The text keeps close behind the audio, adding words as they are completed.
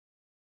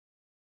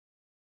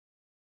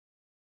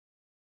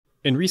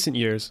In recent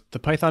years, the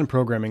Python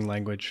programming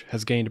language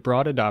has gained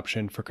broad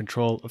adoption for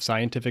control of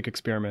scientific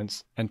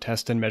experiments and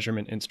test and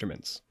measurement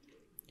instruments.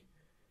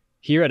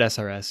 Here at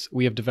SRS,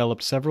 we have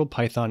developed several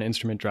Python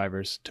instrument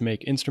drivers to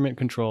make instrument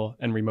control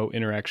and remote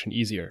interaction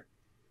easier.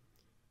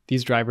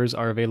 These drivers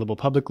are available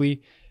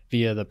publicly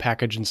via the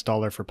package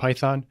installer for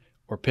Python,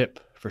 or pip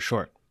for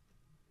short.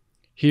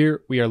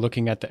 Here we are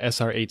looking at the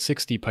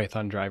SR860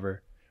 Python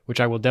driver, which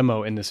I will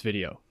demo in this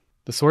video.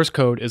 The source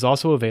code is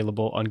also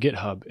available on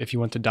GitHub if you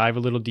want to dive a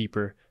little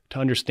deeper to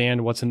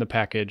understand what's in the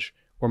package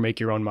or make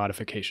your own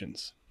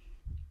modifications.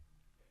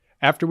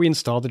 After we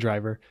install the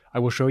driver, I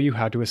will show you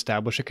how to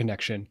establish a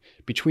connection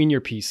between your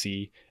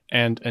PC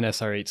and an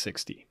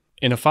SR860.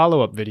 In a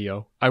follow-up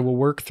video, I will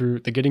work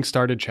through the Getting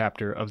Started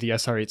chapter of the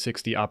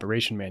SR860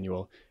 operation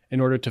manual in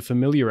order to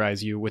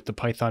familiarize you with the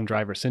Python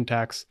driver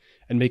syntax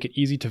and make it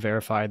easy to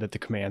verify that the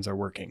commands are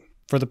working.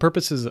 For the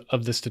purposes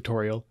of this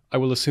tutorial, I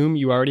will assume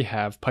you already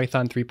have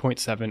Python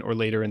 3.7 or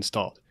later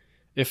installed.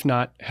 If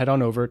not, head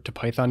on over to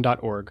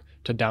python.org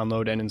to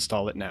download and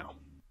install it now.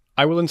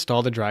 I will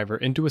install the driver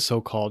into a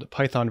so-called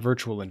Python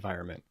virtual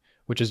environment,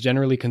 which is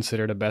generally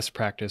considered a best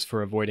practice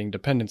for avoiding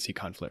dependency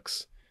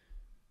conflicts.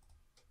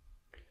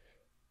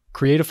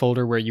 Create a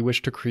folder where you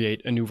wish to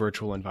create a new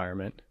virtual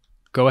environment.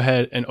 Go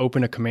ahead and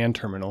open a command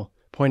terminal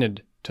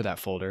pointed to that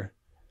folder,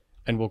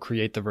 and we'll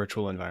create the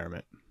virtual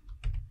environment.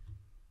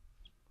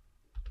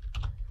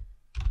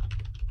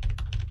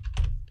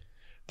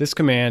 This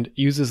command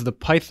uses the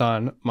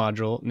Python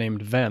module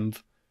named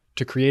venv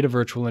to create a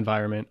virtual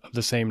environment of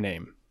the same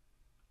name.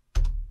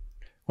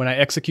 When I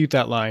execute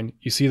that line,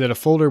 you see that a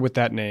folder with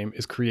that name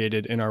is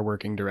created in our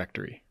working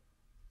directory.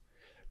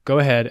 Go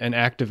ahead and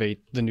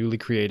activate the newly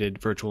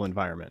created virtual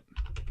environment.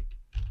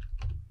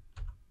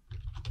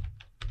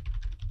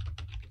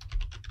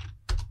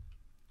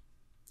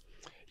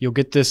 You'll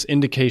get this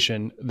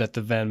indication that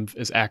the venv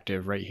is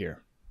active right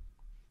here.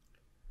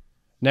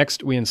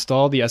 Next, we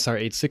install the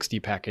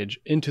SR860 package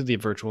into the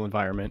virtual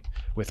environment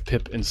with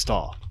pip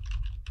install.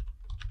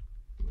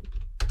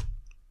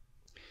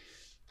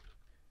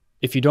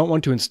 If you don't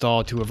want to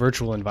install to a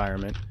virtual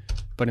environment,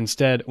 but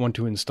instead want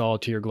to install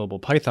to your global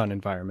Python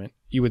environment,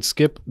 you would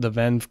skip the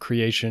venv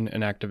creation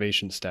and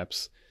activation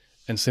steps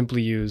and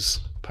simply use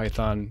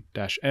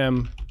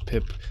python-m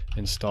pip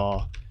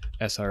install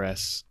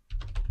srs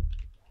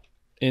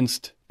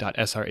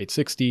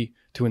inst.sr860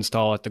 to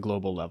install at the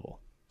global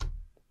level.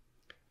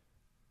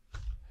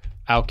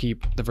 I'll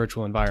keep the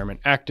virtual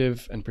environment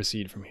active and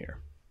proceed from here.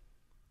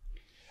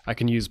 I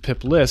can use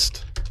pip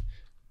list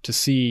to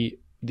see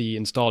the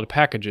installed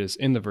packages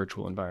in the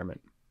virtual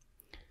environment.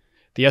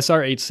 The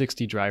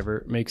SR860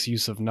 driver makes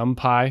use of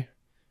NumPy,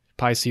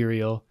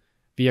 PySerial,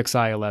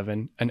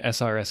 VXI11, and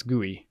SRS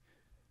GUI,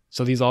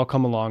 so these all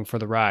come along for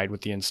the ride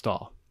with the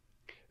install.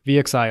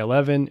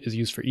 VXI11 is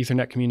used for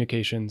Ethernet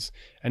communications,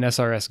 and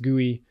SRS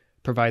GUI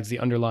provides the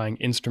underlying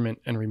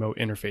instrument and remote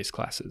interface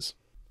classes.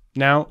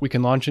 Now we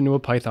can launch into a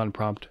Python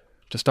prompt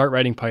to start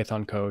writing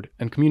Python code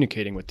and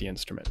communicating with the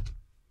instrument.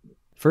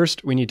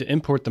 First, we need to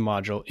import the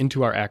module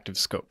into our active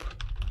scope.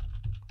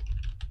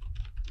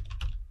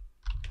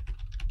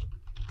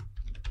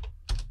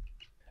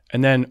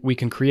 And then we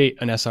can create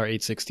an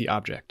SR860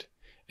 object.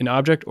 In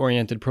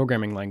object-oriented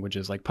programming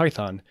languages like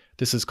Python,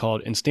 this is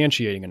called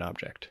instantiating an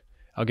object.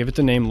 I'll give it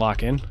the name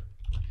Lock-in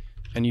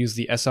and use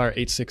the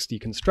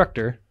SR860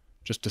 constructor,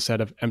 just a set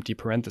of empty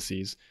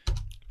parentheses,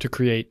 to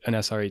create an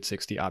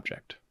SR860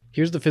 object.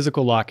 Here's the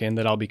physical lock-in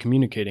that I'll be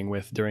communicating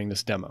with during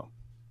this demo.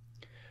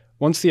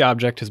 Once the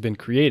object has been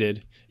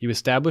created, you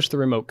establish the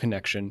remote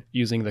connection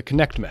using the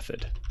connect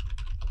method.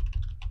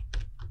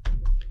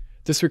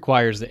 This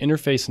requires the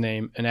interface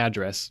name and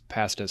address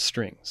passed as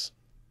strings.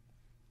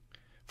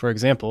 For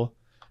example,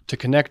 to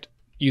connect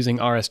using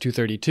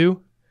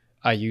RS-232,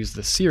 I use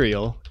the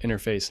serial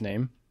interface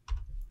name,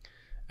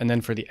 and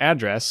then for the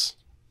address,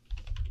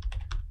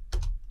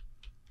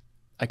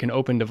 I can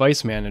open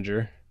Device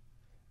Manager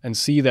and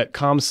see that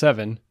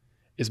COM7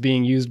 is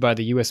being used by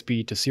the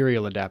USB to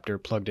serial adapter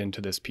plugged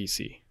into this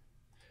PC.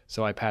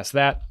 So I pass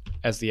that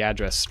as the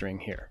address string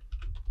here.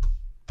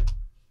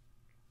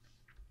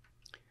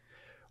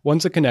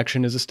 Once a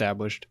connection is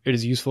established, it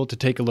is useful to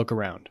take a look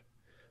around.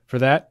 For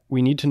that,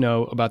 we need to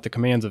know about the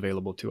commands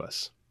available to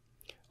us.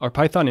 Our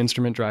Python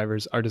instrument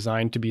drivers are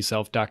designed to be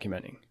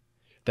self-documenting.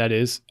 That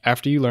is,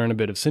 after you learn a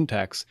bit of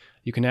syntax,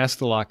 you can ask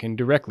the lock-in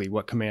directly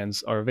what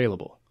commands are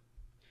available.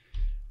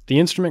 The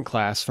instrument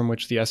class from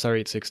which the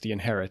SR860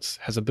 inherits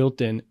has a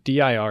built-in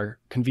dir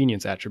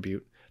convenience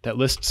attribute that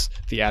lists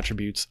the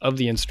attributes of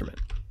the instrument.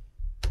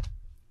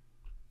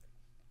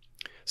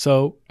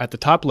 So, at the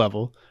top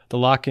level, the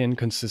lock-in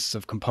consists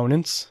of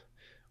components,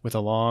 with a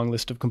long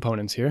list of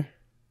components here,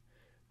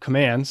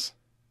 commands,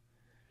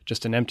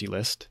 just an empty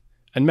list,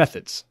 and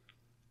methods.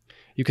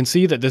 You can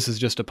see that this is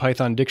just a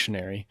Python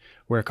dictionary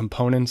where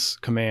components,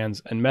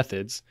 commands, and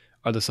methods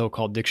are the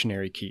so-called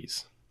dictionary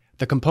keys.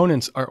 The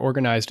components are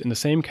organized in the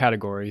same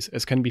categories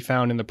as can be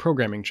found in the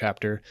programming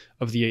chapter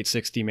of the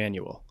 860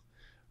 manual.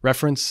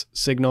 Reference,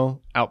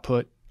 signal,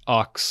 output,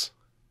 aux.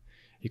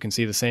 You can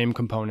see the same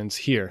components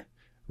here,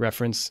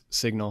 reference,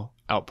 signal,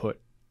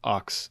 output,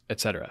 aux,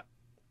 etc.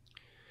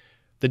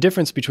 The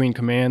difference between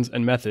commands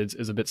and methods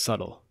is a bit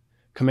subtle.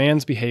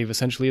 Commands behave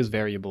essentially as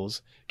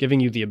variables, giving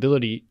you the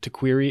ability to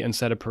query and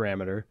set a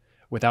parameter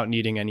without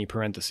needing any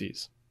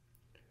parentheses.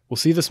 We'll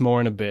see this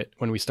more in a bit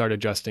when we start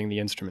adjusting the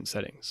instrument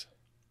settings.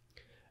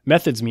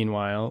 Methods,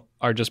 meanwhile,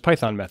 are just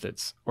Python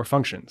methods, or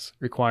functions,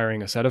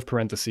 requiring a set of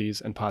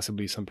parentheses and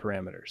possibly some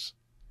parameters.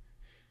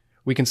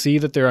 We can see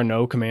that there are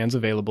no commands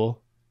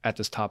available at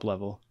this top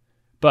level,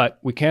 but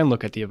we can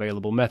look at the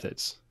available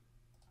methods.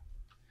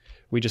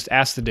 We just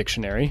ask the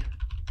dictionary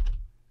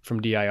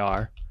from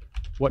dir,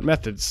 what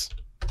methods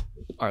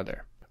are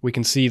there? We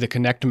can see the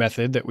connect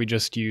method that we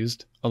just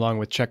used, along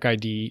with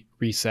checkID,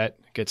 reset,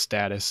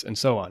 getStatus, and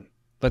so on.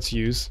 Let's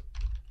use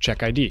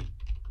checkID.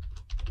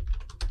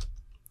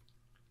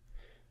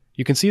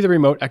 You can see the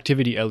remote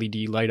activity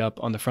LED light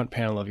up on the front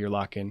panel of your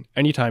lock-in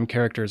anytime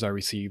characters are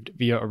received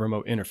via a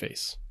remote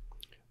interface.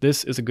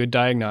 This is a good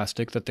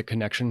diagnostic that the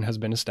connection has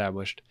been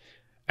established,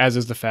 as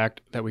is the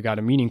fact that we got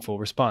a meaningful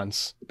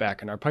response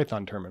back in our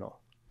Python terminal.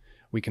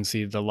 We can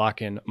see the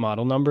lock-in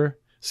model number,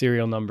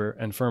 serial number,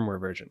 and firmware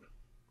version.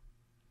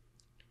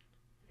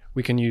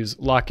 We can use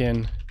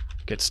lock-in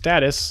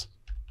getStatus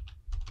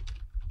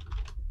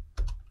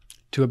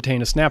to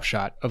obtain a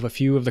snapshot of a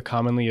few of the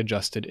commonly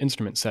adjusted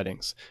instrument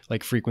settings,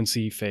 like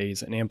frequency,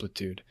 phase, and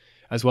amplitude,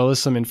 as well as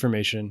some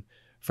information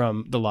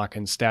from the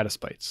lock-in status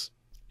bytes.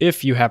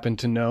 If you happen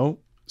to know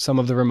some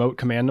of the remote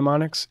command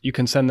mnemonics, you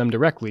can send them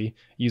directly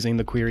using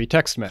the query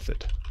text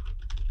method.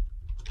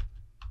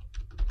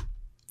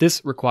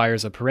 This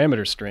requires a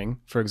parameter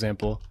string, for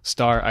example,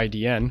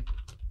 *idn,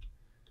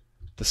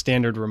 the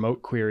standard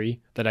remote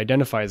query that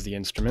identifies the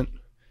instrument,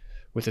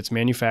 with its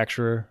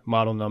manufacturer,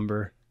 model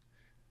number,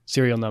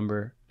 serial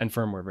number, and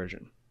firmware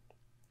version.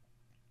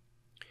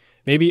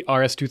 Maybe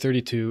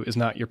RS-232 is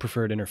not your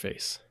preferred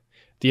interface.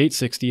 The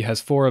 860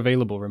 has 4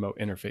 available remote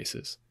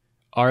interfaces: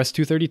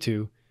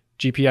 RS-232,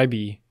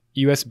 GPIB,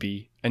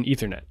 USB, and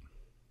Ethernet.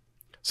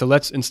 So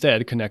let's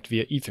instead connect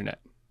via Ethernet.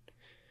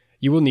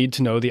 You will need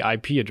to know the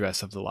IP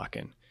address of the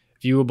lock-in,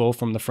 viewable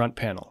from the front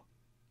panel.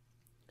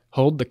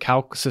 Hold the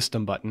Calc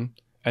System button,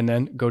 and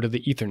then go to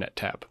the Ethernet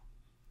tab.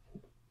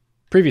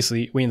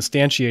 Previously, we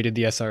instantiated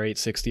the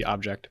SR860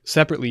 object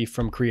separately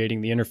from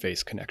creating the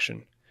interface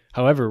connection.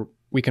 However,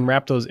 we can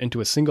wrap those into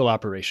a single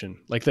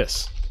operation, like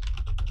this.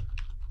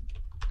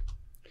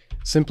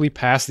 Simply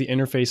pass the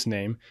interface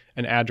name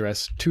and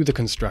address to the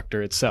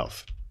constructor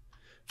itself.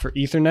 For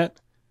Ethernet,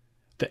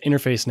 the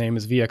interface name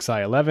is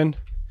VXI11,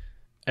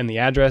 and the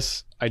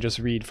address I just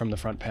read from the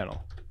front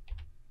panel.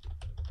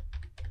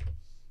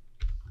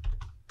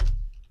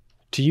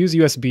 To use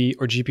USB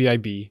or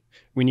GPIB,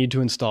 we need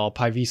to install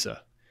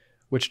PyVisa,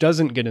 which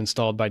doesn't get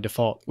installed by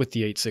default with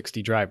the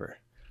 860 driver.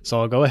 So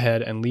I'll go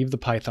ahead and leave the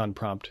Python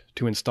prompt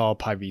to install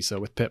PyVisa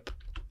with pip.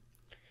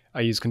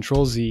 I use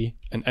Ctrl-Z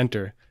and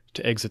Enter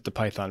to exit the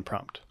Python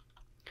prompt.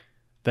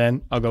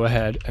 Then I'll go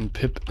ahead and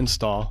pip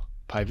install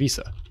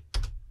PyVisa.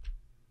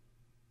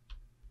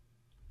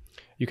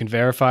 You can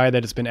verify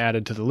that it's been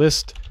added to the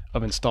list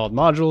of installed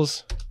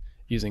modules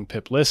using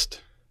pip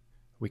list.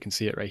 We can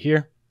see it right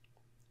here.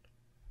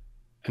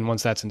 And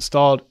once that's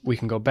installed, we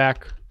can go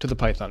back to the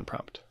Python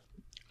prompt.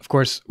 Of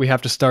course, we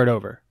have to start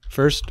over.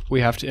 First,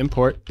 we have to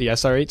import the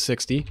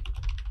SR860,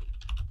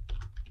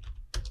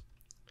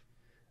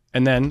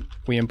 and then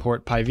we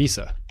import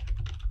PyVisa.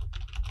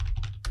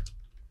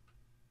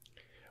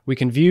 We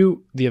can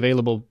view the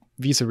available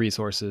Visa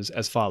resources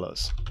as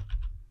follows.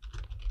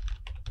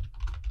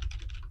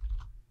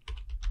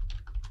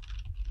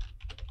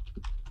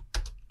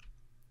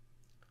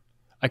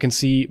 I can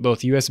see both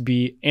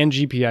USB and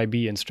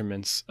GPIB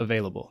instruments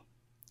available.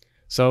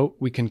 So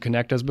we can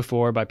connect as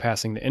before by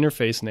passing the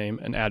interface name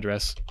and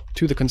address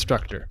to the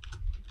constructor.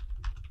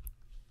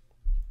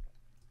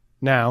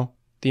 Now,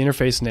 the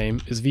interface name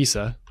is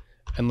Visa,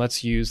 and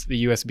let's use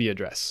the USB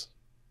address.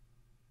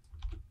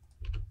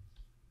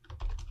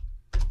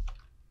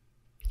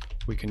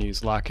 We can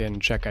use lock-in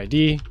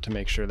checkID to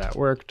make sure that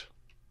worked.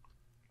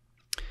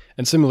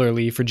 And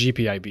similarly for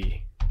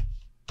GPIB.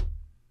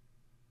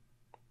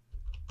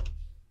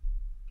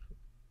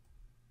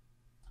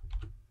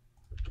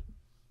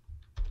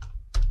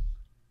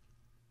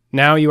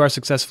 Now you are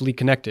successfully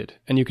connected,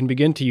 and you can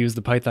begin to use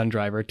the Python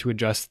driver to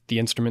adjust the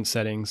instrument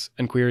settings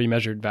and query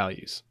measured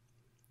values.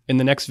 In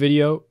the next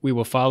video, we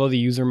will follow the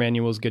user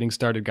manual's Getting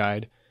Started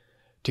guide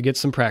to get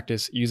some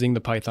practice using the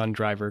Python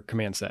driver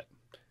command set.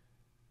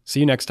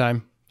 See you next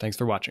time. Thanks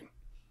for watching.